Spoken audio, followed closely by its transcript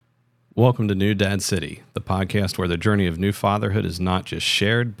Welcome to New Dad City, the podcast where the journey of new fatherhood is not just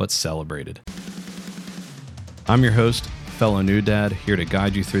shared, but celebrated. I'm your host, fellow new dad, here to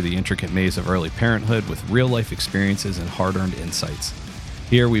guide you through the intricate maze of early parenthood with real-life experiences and hard-earned insights.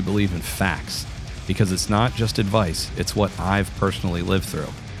 Here we believe in facts, because it's not just advice, it's what I've personally lived through.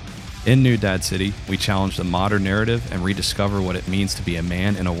 In New Dad City, we challenge the modern narrative and rediscover what it means to be a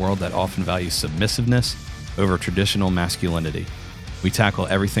man in a world that often values submissiveness over traditional masculinity. We tackle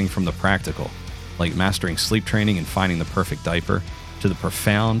everything from the practical, like mastering sleep training and finding the perfect diaper, to the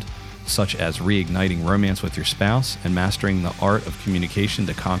profound, such as reigniting romance with your spouse and mastering the art of communication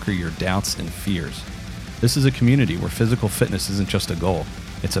to conquer your doubts and fears. This is a community where physical fitness isn't just a goal,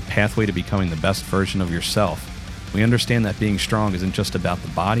 it's a pathway to becoming the best version of yourself. We understand that being strong isn't just about the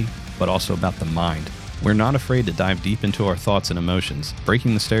body, but also about the mind. We're not afraid to dive deep into our thoughts and emotions,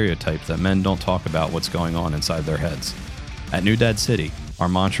 breaking the stereotype that men don't talk about what's going on inside their heads. At New Dad City, our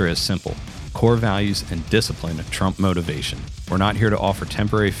mantra is simple: core values and discipline trump motivation. We're not here to offer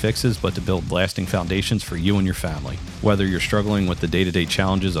temporary fixes, but to build lasting foundations for you and your family. Whether you're struggling with the day-to-day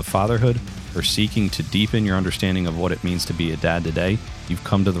challenges of fatherhood or seeking to deepen your understanding of what it means to be a dad today, you've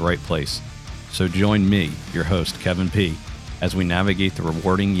come to the right place. So join me, your host, Kevin P., as we navigate the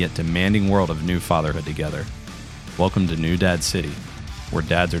rewarding yet demanding world of new fatherhood together. Welcome to New Dad City, where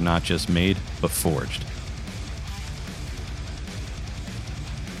dads are not just made, but forged.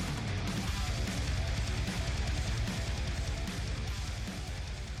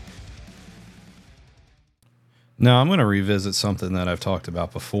 Now, I'm going to revisit something that I've talked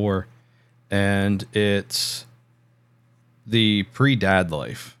about before, and it's the pre-dad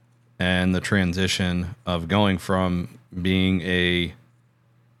life and the transition of going from being a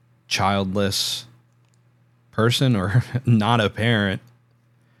childless person or not a parent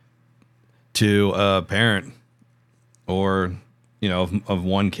to a parent, or, you know, of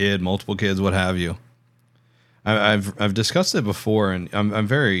one kid, multiple kids, what have you. I've discussed it before, and I'm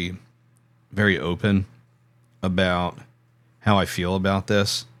very, very open about how I feel about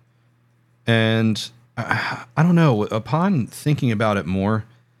this. And I don't know, upon thinking about it more,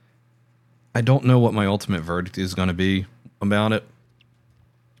 I don't know what my ultimate verdict is going to be about it.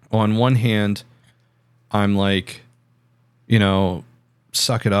 On one hand, I'm like, you know,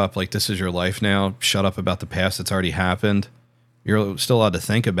 suck it up. Like, this is your life now. Shut up about the past that's already happened. You're still allowed to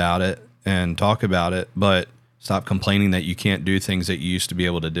think about it and talk about it, but stop complaining that you can't do things that you used to be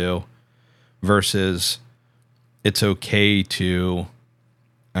able to do. Versus, it's okay to,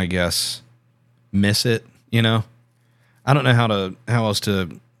 I guess, miss it, you know? I don't know how else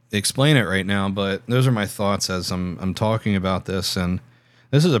to explain it right now, but those are my thoughts as I'm talking about this. And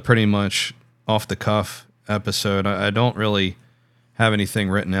this is a pretty much off the cuff episode. I don't really have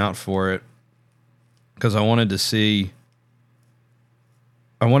anything written out for it because I wanted to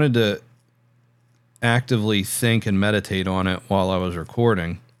actively think and meditate on it while I was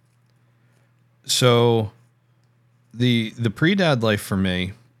recording. So the pre-dad life for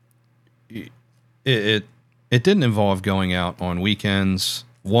me, it didn't involve going out on weekends.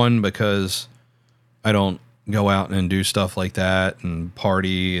 One, because I don't go out and do stuff like that and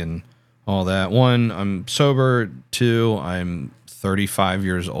party and all that. One, I'm sober. Two, I'm 35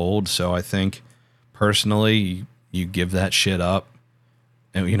 years old. So I think personally you give that shit up,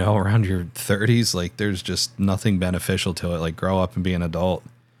 and, you know, around your 30s, like, there's just nothing beneficial to it. Like, grow up and be an adult.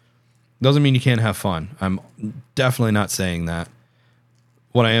 Doesn't mean you can't have fun. I'm definitely not saying that.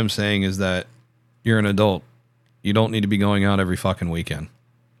 What I am saying is that you're an adult. You don't need to be going out every fucking weekend.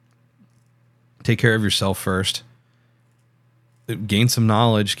 Take care of yourself first. Gain some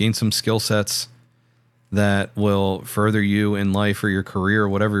knowledge, gain some skill sets that will further you in life or your career,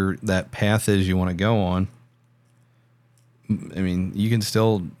 whatever that path is you want to go on. I mean, you can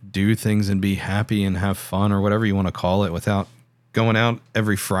still do things and be happy and have fun or whatever you want to call it without going out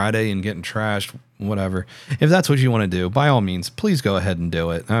every Friday and getting trashed, whatever. If that's what you want to do, by all means, please go ahead and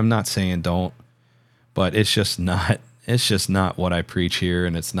do it. I'm not saying don't, but it's just not what I preach here,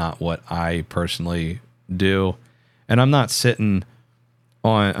 and it's not what I personally do. And I'm not sitting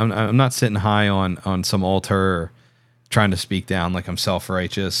high on some altar or trying to speak down like I'm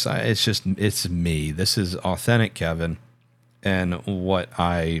self-righteous. It's me. This is authentic Kevin and what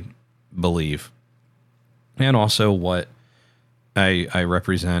I believe, and also what I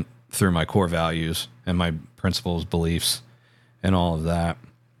represent through my core values and my principles, beliefs, and all of that.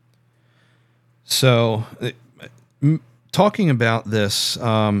 So, talking about this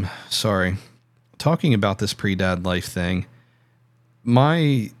pre-dad life thing,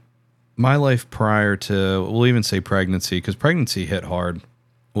 my life prior to, we'll even say pregnancy, because pregnancy hit hard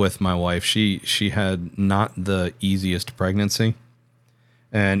with my wife. She had not the easiest pregnancy.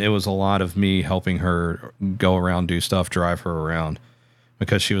 And it was a lot of me helping her go around, do stuff, drive her around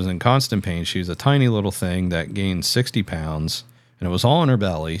because she was in constant pain. She was a tiny little thing that gained 60 pounds and it was all in her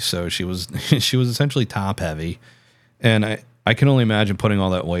belly. So she was, she was essentially top heavy. And I can only imagine putting all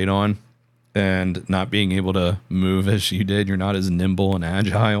that weight on and not being able to move as you did. You're not as nimble and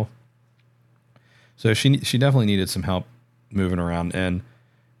agile. So she definitely needed some help moving around. And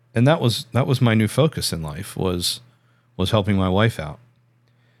that was my new focus in life was helping my wife out.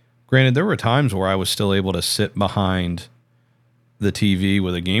 Granted, there were times where I was still able to sit behind the TV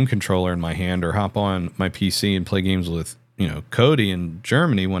with a game controller in my hand or hop on my PC and play games with, Cody in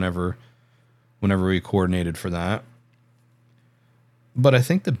Germany whenever we coordinated for that. But I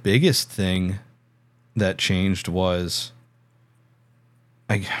think the biggest thing that changed was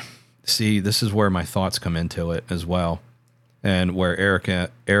this is where my thoughts come into it as well. And where Eric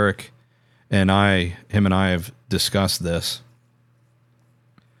and him and I have discussed this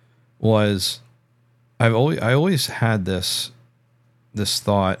was I always had this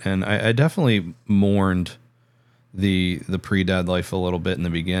thought, and I definitely mourned the pre-dad life a little bit in the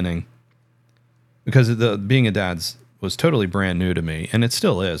beginning because being a dad was totally brand new to me, and it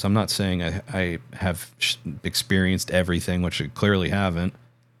still is. I'm not saying I have experienced everything, which I clearly haven't.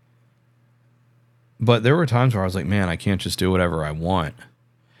 But there were times where I was like, man, I can't just do whatever I want.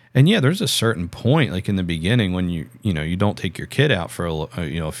 And yeah, there's a certain point, like in the beginning, when you don't take your kid out for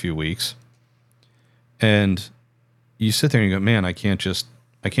a few weeks, and you sit there and you go, man, I can't just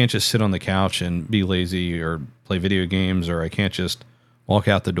sit on the couch and be lazy or play video games, or I can't just walk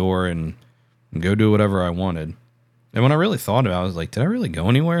out the door and go do whatever I wanted. And when I really thought about it, I was like, did I really go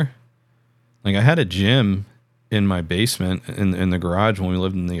anywhere? Like I had a gym in my basement in the garage when we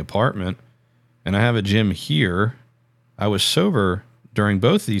lived in the apartment, and I have a gym here. I was sober during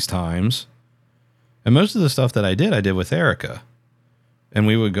both these times. And most of the stuff that I did with Erica. And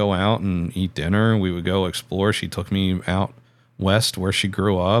we would go out and eat dinner. We would go explore. She took me out west where she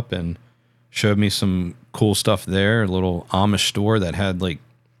grew up and showed me some cool stuff there. A little Amish store that had like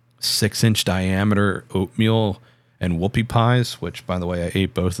 6-inch diameter oatmeal and whoopie pies, which, by the way, I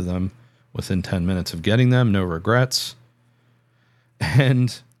ate both of them within 10 minutes of getting them. No regrets.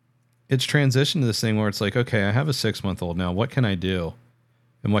 And it's transitioned to this thing where it's like, okay, I have a 6-month-old now. What can I do?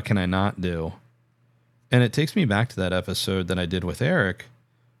 And what can I not do? And it takes me back to that episode that I did with Eric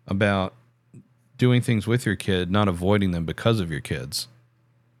about doing things with your kid, not avoiding them because of your kids.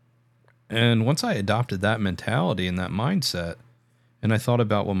 And once I adopted that mentality and that mindset, and I thought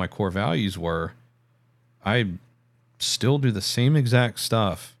about what my core values were, I still do the same exact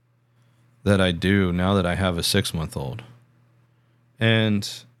stuff that I do now that I have a 6-month-old. And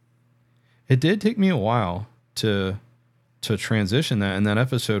it did take me a while to transition that. And that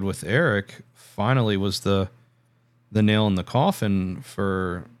episode with Eric finally was the nail in the coffin,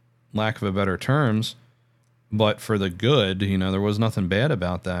 for lack of a better terms, but for the good. There was nothing bad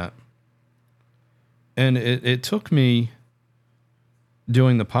about that. And it took me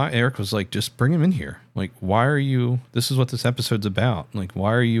doing the pod. Eric was like, just bring him in here. Like, why are you, this is what this episode's about. Like,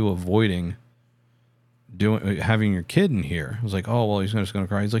 why are you avoiding having your kid in here? I was like, oh, well, he's just going to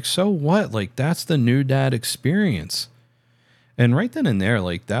cry. He's like, so what? Like, that's the new dad experience. And right then and there,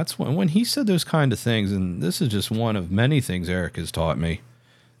 like, that's when he said those kind of things. And this is just one of many things Eric has taught me,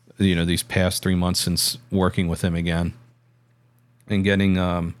 these past 3 months since working with him again and getting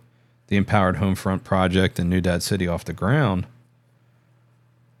the Empowered Homefront project and New Dad City off the ground.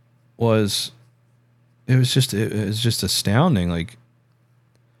 It was just astounding. Like,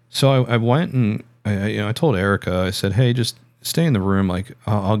 so I went and I told Erica, I said, hey, just stay in the room. Like,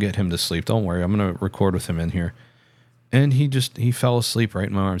 I'll get him to sleep. Don't worry. I'm going to record with him in here. And he fell asleep right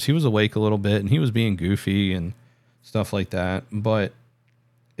in my arms. He was awake a little bit and he was being goofy and stuff like that. But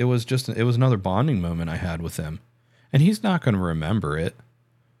it was another bonding moment I had with him. And he's not going to remember it.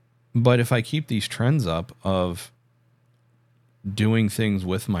 But if I keep these trends up of doing things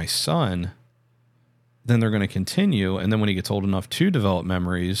with my son, then they're going to continue. And then when he gets old enough to develop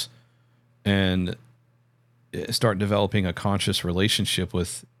memories and start developing a conscious relationship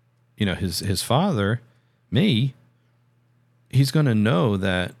with, his father, me, he's going to know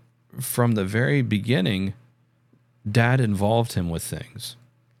that from the very beginning, dad involved him with things.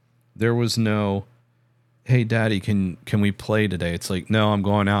 There was no, hey, daddy, can we play today? It's like, no, I'm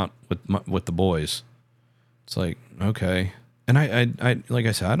going out with the boys. It's like, okay. And I like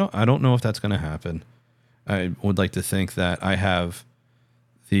I said, I don't know if that's going to happen. I would like to think that I have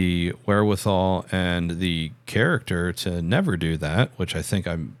the wherewithal and the character to never do that, which I think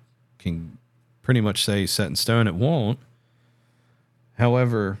I can pretty much say set in stone it won't.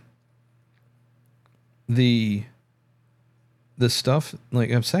 However, the the stuff,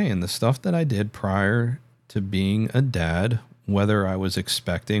 like I'm saying, the stuff that I did prior to being a dad, whether I was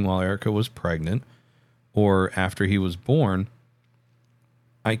expecting while Erica was pregnant or after he was born,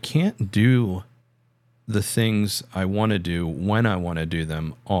 I can't do the things I want to do when I want to do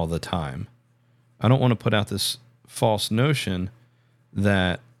them all the time. I don't want to put out this false notion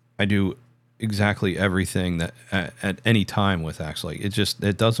that I do exactly everything that at any time with Axel. Like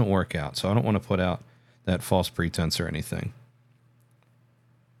it doesn't work out. So I don't want to put out that false pretense or anything.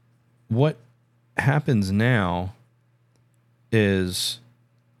 What happens now is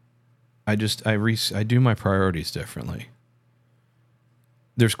I do my priorities differently.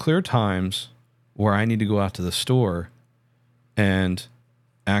 There's clear times where I need to go out to the store and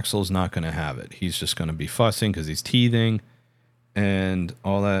Axel's not going to have it. He's just going to be fussing because he's teething and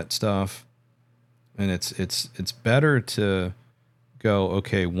all that stuff. And it's better to go,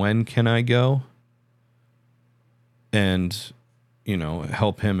 okay, when can I go? And,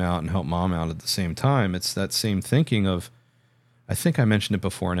 help him out and help mom out at the same time. It's that same thinking of, I think I mentioned it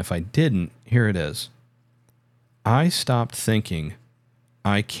before, and if I didn't, here it is. I stopped thinking,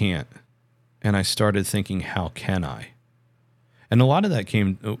 I can't. And I started thinking, how can I? And a lot of that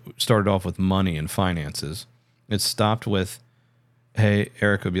started off with money and finances. It stopped with, hey,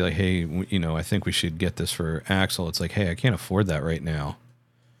 Eric would be like, hey, I think we should get this for Axel. It's like, hey, I can't afford that right now.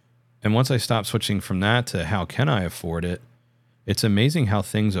 And once I stopped switching from that to how can I afford it, it's amazing how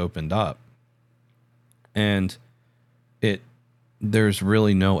things opened up. And there's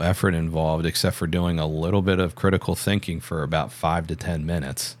really no effort involved except for doing a little bit of critical thinking for about 5 to 10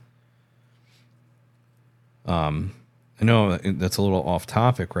 minutes. I know that's a little off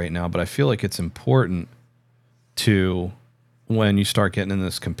topic right now, but I feel like it's important to, when you start getting in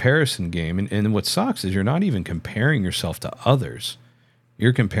this comparison game, and what sucks is you're not even comparing yourself to others.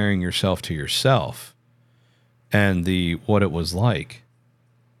 You're comparing yourself to yourself and what it was like.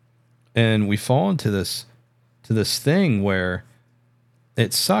 And we fall into this thing where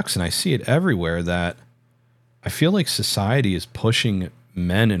it sucks, and I see it everywhere, that I feel like society is pushing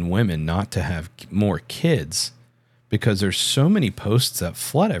men and women not to have more kids because there's so many posts that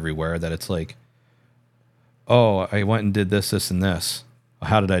flood everywhere that it's like, oh, I went and did this, and this.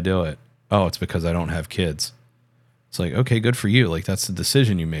 How did I do it? Oh, it's because I don't have kids. It's like, okay, good for you. Like, that's the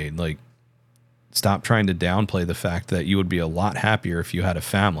decision you made. Like, stop trying to downplay the fact that you would be a lot happier if you had a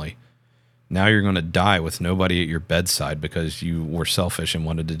family. Now you're going to die with nobody at your bedside because you were selfish and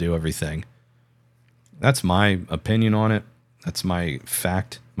wanted to do everything. That's my opinion on it. That's my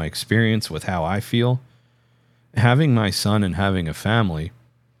fact, my experience with how I feel. Having my son and having a family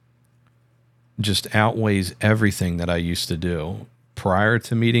just outweighs everything that I used to do prior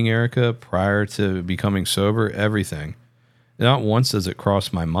to meeting Erica, prior to becoming sober, everything. Not once does it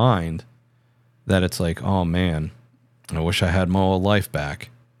cross my mind that it's like, oh man, I wish I had my old life back.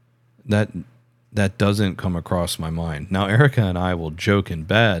 That doesn't come across my mind. Now, Erica and I will joke in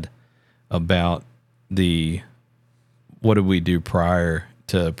bed about what did we do prior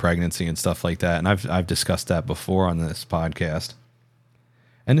to pregnancy and stuff like that. And I've discussed that before on this podcast.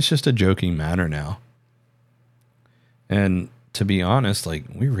 And it's just a joking matter now. And to be honest, like,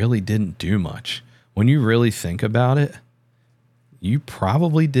 we really didn't do much. When you really think about it, you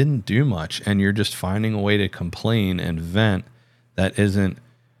probably didn't do much, and you're just finding a way to complain and vent that isn't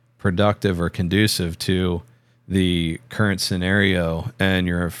productive or conducive to the current scenario and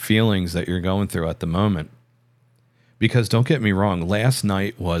your feelings that you're going through at the moment. Because don't get me wrong, last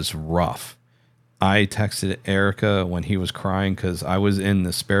night was rough. I texted Erica when he was crying because I was in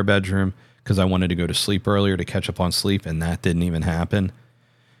the spare bedroom because I wanted to go to sleep earlier to catch up on sleep, and that didn't even happen.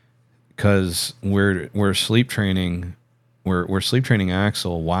 Because we're sleep training. We're sleep training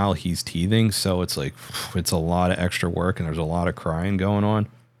Axel while he's teething, so it's like it's a lot of extra work and there's a lot of crying going on.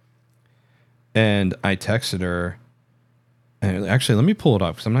 And I texted her, and actually, let me pull it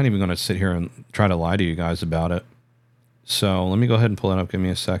up because I'm not even going to sit here and try to lie to you guys about it. So let me go ahead and pull it up. Give me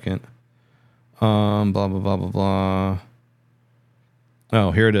a second. Blah blah blah blah blah.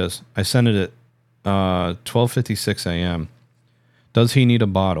 Oh, here it is. I sent it at 12:56 a.m. Does he need a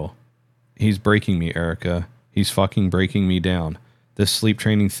bottle? He's breaking me, Erica. He's fucking breaking me down. This sleep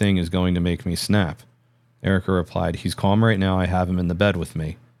training thing is going to make me snap. Erica replied, he's calm right now. I have him in the bed with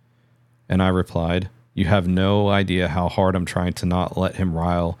me. And I replied, you have no idea how hard I'm trying to not let him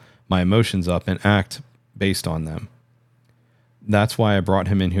rile my emotions up and act based on them. That's why I brought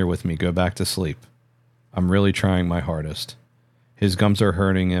him in here with me. Go back to sleep. I'm really trying my hardest. His gums are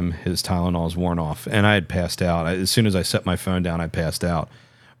hurting him. His Tylenol's worn off. And I had passed out. As soon as I set my phone down, I passed out.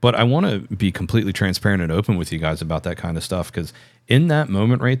 But I want to be completely transparent and open with you guys about that kind of stuff, because in that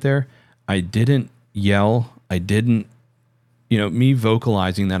moment right there, I didn't yell. I didn't, me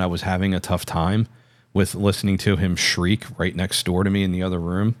vocalizing that I was having a tough time with listening to him shriek right next door to me in the other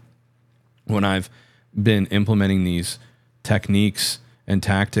room, when I've been implementing these techniques and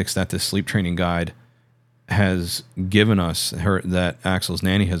tactics that this sleep training guide has given us, that Axel's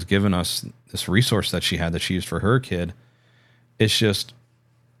nanny has given us, this resource that she had that she used for her kid. It's just,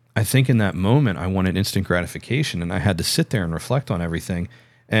 I think in that moment I wanted instant gratification, and I had to sit there and reflect on everything.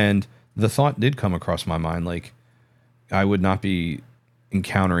 And the thought did come across my mind, like I would not be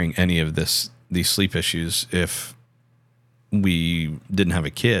encountering any of these sleep issues if we didn't have a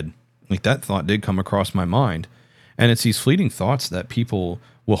kid. Like that thought did come across my mind. And it's these fleeting thoughts that people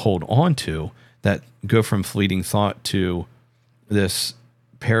will hold on to that go from fleeting thought to this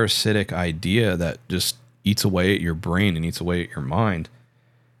parasitic idea that just eats away at your brain and eats away at your mind.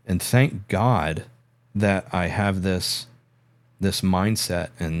 And thank God that I have this mindset,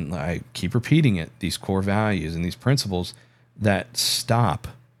 and I keep repeating it, these core values and these principles that stop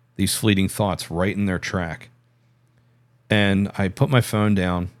these fleeting thoughts right in their track. And I put my phone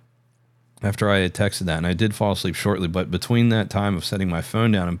down after I had texted that, and I did fall asleep shortly, but between that time of setting my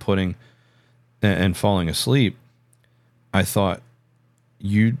phone down and falling asleep, I thought,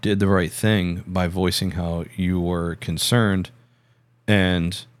 you did the right thing by voicing how you were concerned,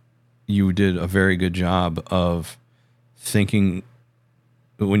 and you did a very good job of thinking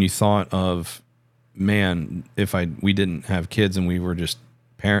when you thought of, man, if we didn't have kids and we were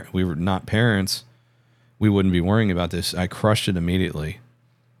not parents, we wouldn't be worrying about this. I crushed it immediately,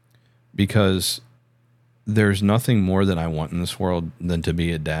 because there's nothing more that I want in this world than to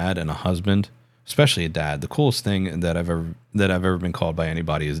be a dad and a husband, especially a dad. The coolest thing that I've ever been called by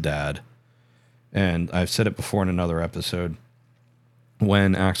anybody is dad. And I've said it before in another episode.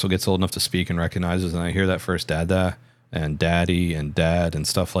 When Axel gets old enough to speak and recognizes, and I hear that first dada and daddy and dad and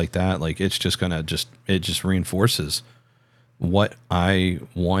stuff like that, like it's just gonna it just reinforces what I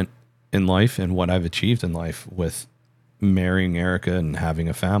want in life and what I've achieved in life with marrying Erica and having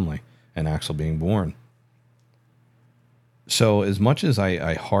a family and Axel being born. So as much as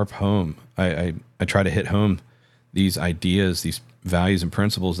I harp home, I try to hit home these ideas, these values and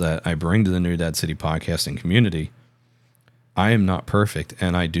principles that I bring to the New Dad City podcasting community, I am not perfect,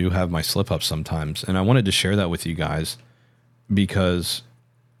 and I do have my slip-ups sometimes. And I wanted to share that with you guys because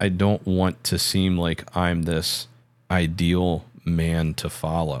I don't want to seem like I'm this ideal man to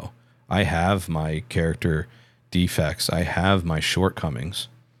follow. I have my character defects. I have my shortcomings,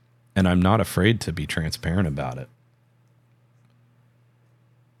 and I'm not afraid to be transparent about it.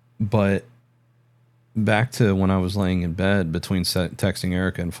 But back to when I was laying in bed between texting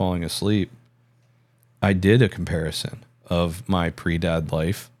Erica and falling asleep, I did a comparison of my pre-dad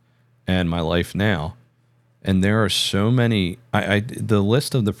life and my life now. And there are so many, the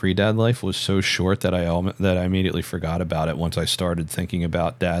list of the pre-dad life was so short that I immediately forgot about it once I started thinking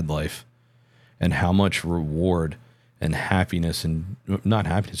about dad life and how much reward and happiness, and not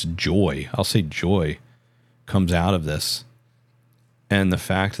happiness, joy, I'll say joy, comes out of this. And the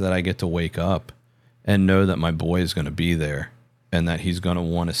fact that I get to wake up and know that my boy is going to be there, and that he's going to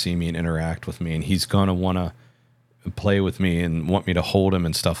want to see me and interact with me, and he's going to want to play with me and want me to hold him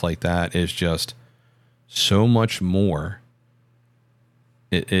and stuff like that, is just so much more.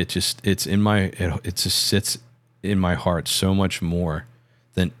 It just sits in my heart so much more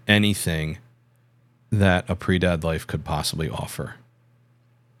than anything that a pre-dad life could possibly offer.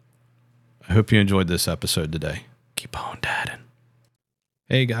 I hope you enjoyed this episode today. Keep on dadding.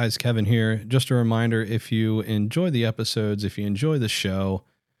 Hey guys, Kevin here. Just a reminder, if you enjoy the episodes, if you enjoy the show,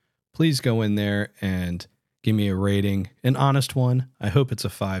 please go in there and give me a rating, an honest one. I hope it's a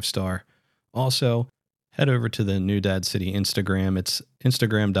 5-star. Also, head over to the New Dad City Instagram. It's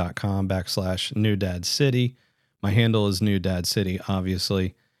instagram.com/New Dad City. My handle is New Dad City,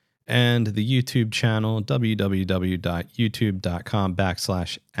 obviously. And the YouTube channel,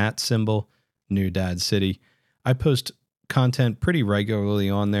 www.youtube.com/@New Dad City. I post content pretty regularly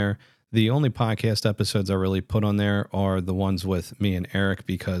on there. The only podcast episodes I really put on there are the ones with me and Eric,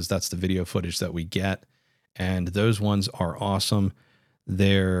 because that's the video footage that we get. And those ones are awesome.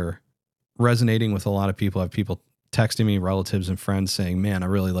 They're resonating with a lot of people. I have people texting me, relatives and friends, saying, man, I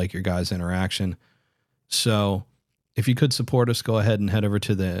really like your guys' interaction. So if you could support us, go ahead and head over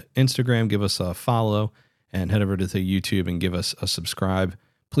to the Instagram, give us a follow, and head over to the YouTube and give us a subscribe.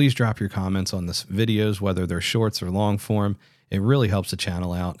 Please drop your comments on this videos, whether they're shorts or long form. It really helps the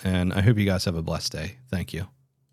channel out, and I hope you guys have a blessed day. Thank you.